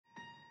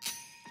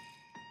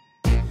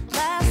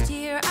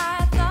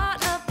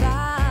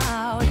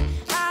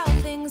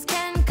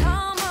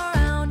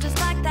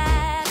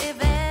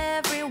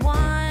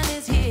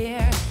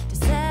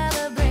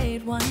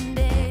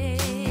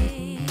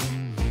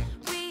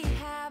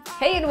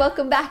Hey, and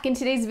welcome back. In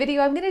today's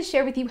video, I'm going to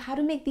share with you how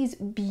to make these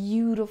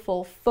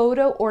beautiful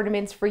photo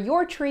ornaments for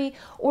your tree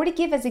or to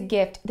give as a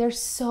gift. They're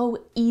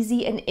so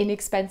easy and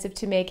inexpensive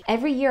to make.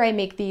 Every year I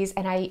make these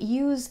and I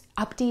use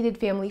updated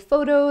family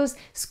photos,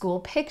 school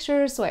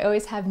pictures, so I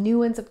always have new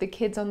ones of the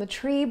kids on the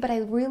tree, but I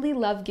really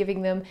love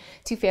giving them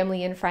to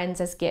family and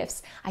friends as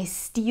gifts. I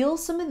steal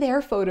some of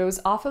their photos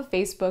off of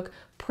Facebook,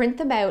 print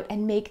them out,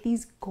 and make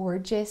these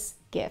gorgeous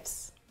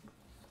gifts.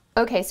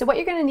 Okay, so what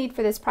you're gonna need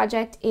for this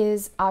project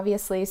is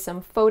obviously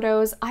some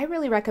photos. I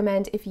really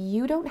recommend, if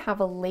you don't have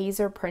a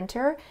laser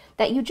printer,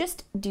 that you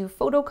just do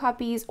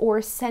photocopies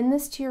or send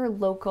this to your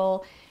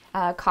local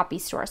copy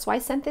store. So I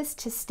sent this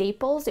to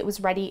Staples. It was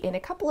ready in a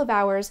couple of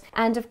hours.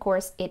 And of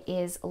course it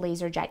is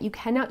LaserJet. You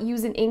cannot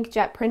use an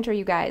inkjet printer,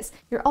 you guys.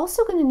 You're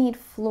also gonna need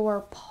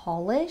floor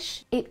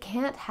polish. It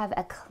can't have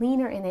a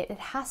cleaner in it. It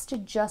has to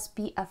just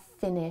be a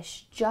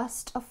finish,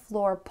 just a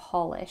floor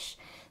polish.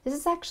 This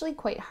is actually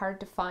quite hard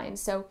to find.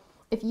 So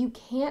if you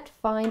can't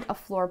find a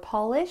floor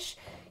polish,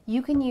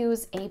 you can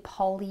use a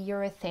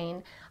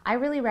polyurethane. I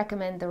really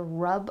recommend the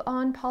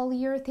rub-on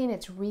polyurethane.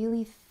 It's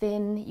really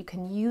thin. You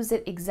can use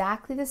it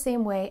exactly the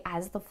same way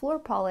as the floor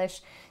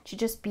polish to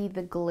just be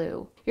the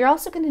glue. You're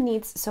also going to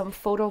need some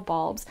photo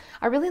bulbs.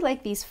 I really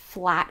like these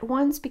flat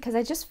ones because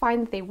I just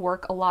find that they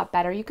work a lot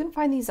better. You can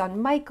find these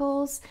on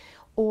Michaels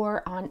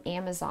or on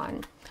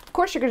Amazon. Of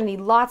course, you're gonna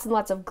need lots and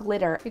lots of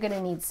glitter. You're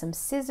gonna need some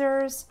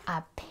scissors,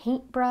 a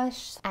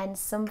paintbrush, and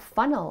some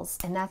funnels,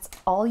 and that's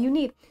all you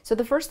need. So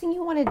the first thing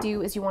you wanna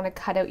do is you wanna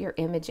cut out your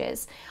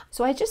images.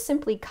 So I just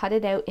simply cut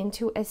it out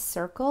into a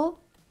circle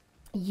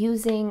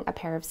using a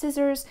pair of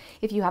scissors.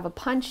 If you have a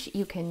punch,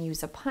 you can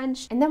use a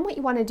punch. And then what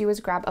you wanna do is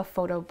grab a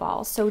photo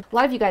ball. So a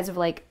lot of you guys have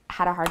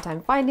had a hard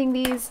time finding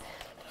these.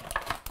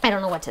 I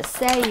don't know what to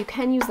say. You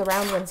can use the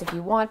round ones if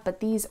you want,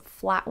 but these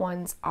flat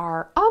ones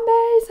are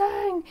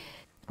amazing.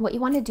 What you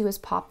want to do is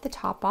pop the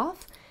top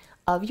off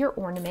of your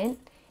ornament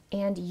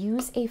and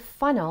use a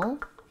funnel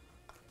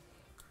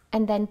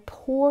and then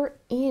pour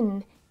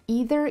in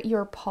either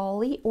your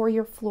poly or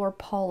your floor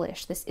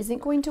polish. This isn't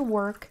going to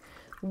work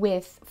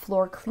with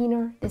floor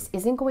cleaner. This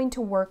isn't going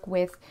to work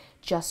with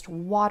just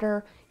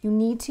water. You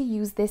need to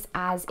use this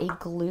as a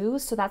glue,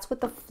 so that's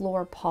what the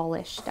floor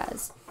polish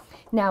does.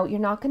 Now, you're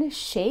not going to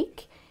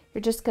shake.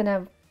 You're just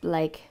gonna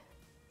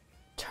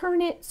turn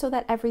it so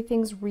that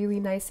everything's really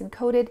nice and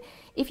coated.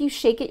 If you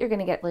shake it, you're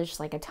gonna get just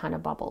a ton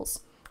of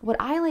bubbles. What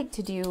I like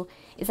to do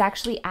is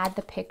actually add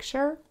the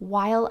picture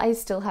while I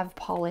still have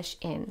polish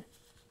in.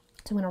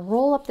 So I'm gonna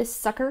roll up this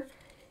sucker,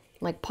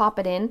 pop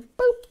it in,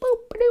 boop,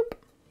 boop, boop.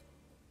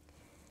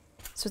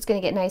 So it's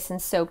gonna get nice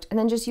and soaked. And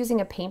then just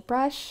using a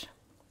paintbrush,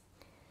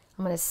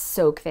 I'm gonna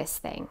soak this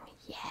thing.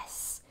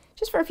 Yes,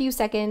 just for a few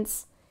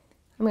seconds.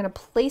 I'm going to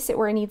place it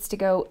where it needs to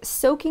go.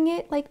 Soaking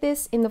it like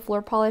this in the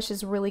floor polish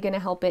is really going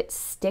to help it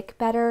stick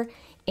better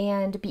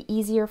and be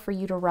easier for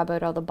you to rub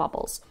out all the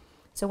bubbles.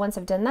 So once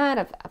I've done that,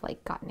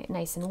 I've gotten it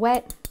nice and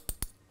wet.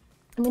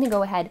 I'm going to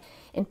go ahead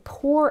and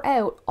pour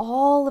out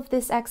all of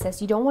this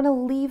excess. You don't want to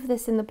leave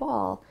this in the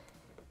ball.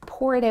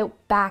 Pour it out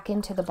back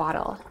into the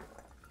bottle.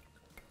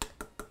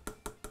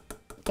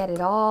 Get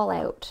it all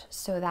out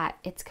so that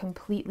it's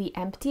completely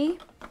empty.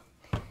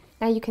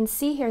 Now you can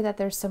see here that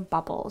there's some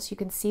bubbles. You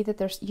can see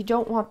that you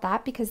don't want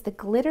that because the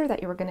glitter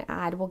that you were going to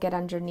add will get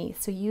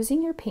underneath. So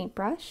using your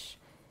paintbrush,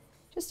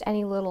 just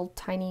any little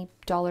tiny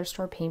dollar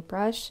store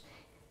paintbrush,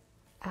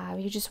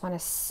 you just want to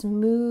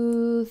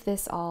smooth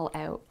this all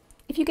out.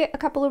 If you get a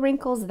couple of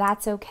wrinkles,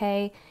 that's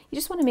okay. You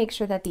just want to make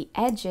sure that the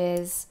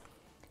edges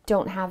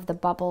don't have the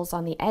bubbles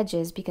on the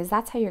edges because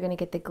that's how you're going to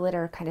get the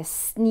glitter kind of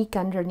sneak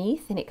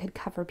underneath and it could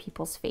cover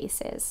people's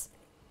faces.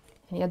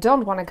 And you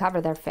don't want to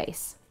cover their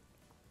face.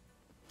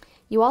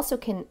 You also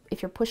can,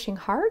 if you're pushing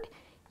hard,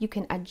 you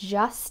can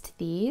adjust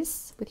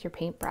these with your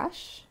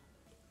paintbrush.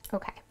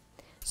 Okay,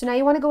 so now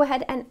you want to go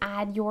ahead and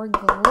add your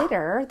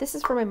glitter. This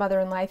is for my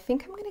mother-in-law. I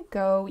think I'm going to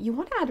go, you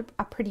want to add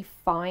a pretty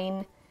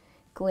fine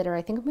glitter.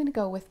 I think I'm going to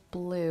go with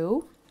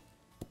blue.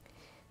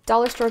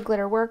 Dollar store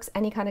glitter works,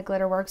 any kind of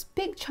glitter works.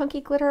 Big chunky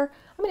glitter,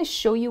 I'm going to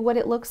show you what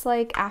it looks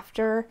like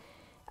after.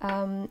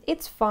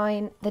 It's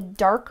fine. The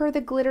darker the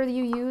glitter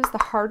you use, the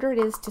harder it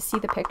is to see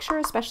the picture,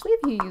 especially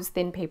if you use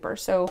thin paper.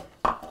 So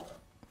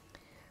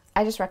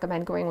I just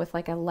recommend going with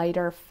a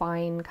lighter,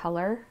 fine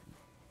color.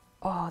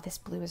 Oh, this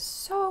blue is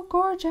so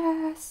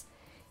gorgeous.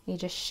 You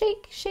just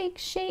shake, shake,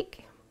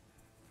 shake.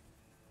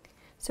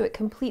 So it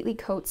completely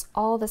coats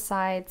all the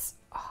sides.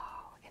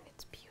 Oh, and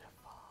it's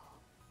beautiful.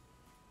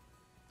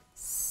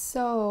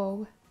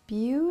 So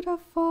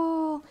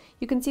beautiful.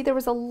 You can see there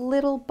was a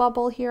little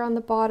bubble here on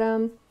the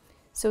bottom.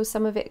 So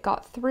some of it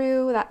got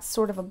through. That's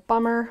sort of a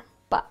bummer,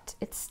 but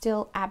it's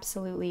still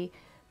absolutely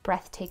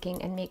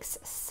breathtaking and makes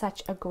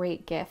such a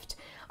great gift.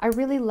 I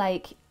really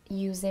like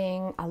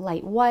using a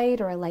light white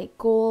or a light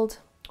gold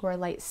or a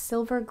light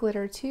silver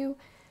glitter too.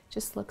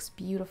 Just looks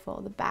beautiful.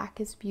 The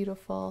back is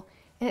beautiful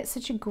and it's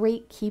such a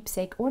great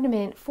keepsake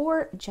ornament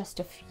for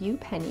just a few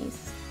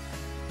pennies.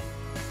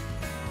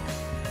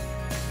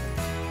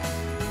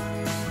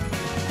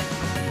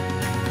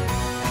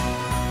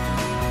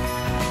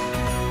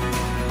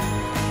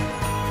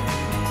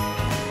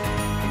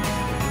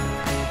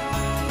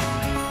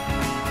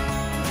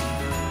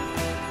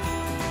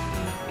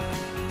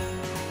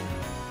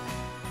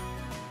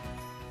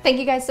 Thank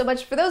you guys so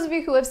much. For those of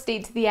you who have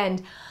stayed to the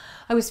end,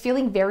 I was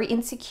feeling very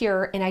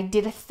insecure and I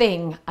did a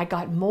thing. I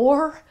got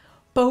more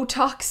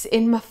Botox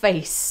in my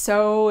face.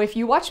 So if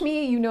you watch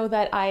me, you know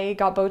that I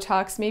got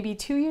Botox maybe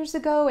 2 years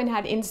ago and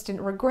had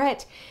instant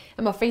regret.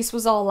 And my face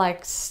was all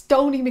like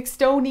Stony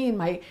McStoney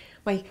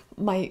and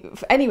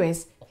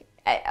anyways,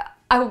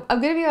 I'm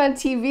gonna be on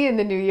TV in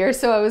the new year,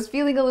 so I was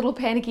feeling a little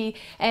panicky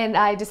and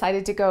I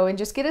decided to go and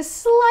just get a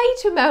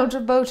slight amount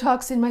of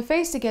Botox in my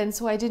face again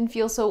so I didn't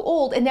feel so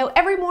old. And now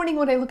every morning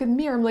when I look in the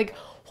mirror, I'm like,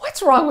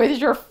 what's wrong with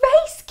your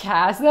face,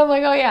 Cass? And I'm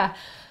like, oh yeah,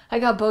 I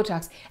got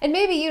Botox. And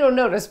maybe you don't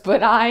notice,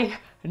 but I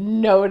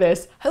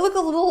notice. I look a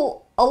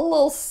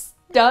little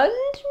stunned,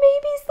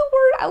 maybe is the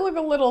word. I look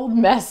a little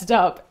messed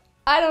up.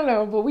 I don't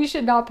know, but we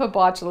should not put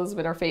botulism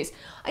in our face.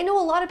 I know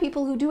a lot of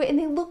people who do it and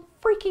they look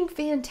freaking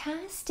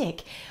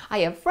fantastic. I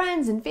have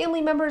friends and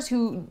family members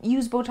who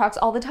use Botox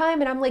all the time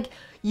and I'm like,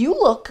 you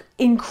look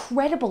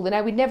incredible and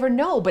I would never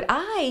know, but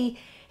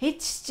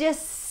it's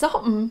just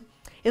something.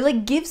 It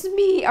like gives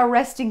me a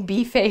resting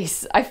bee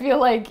face. I feel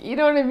like, you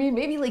know what I mean?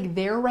 Maybe like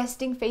their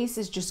resting face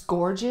is just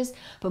gorgeous,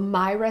 but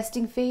my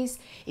resting face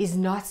is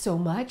not so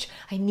much.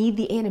 I need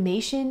the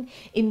animation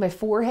in my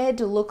forehead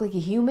to look like a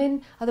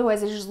human.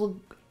 Otherwise I just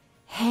look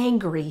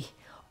hangry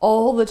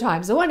all the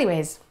time. So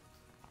anyways,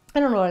 I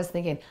don't know what I was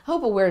thinking. I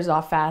hope it wears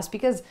off fast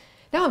because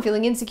now I'm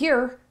feeling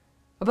insecure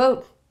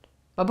about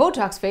my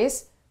Botox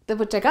face,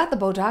 which I got the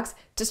Botox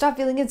to stop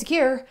feeling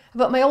insecure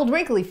about my old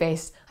wrinkly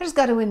face. I just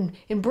got to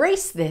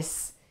embrace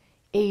this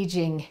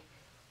aging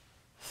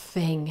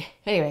thing.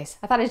 Anyways,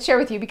 I thought I'd share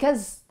with you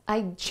because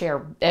I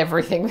share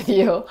everything with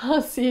you.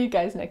 I'll see you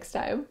guys next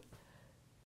time.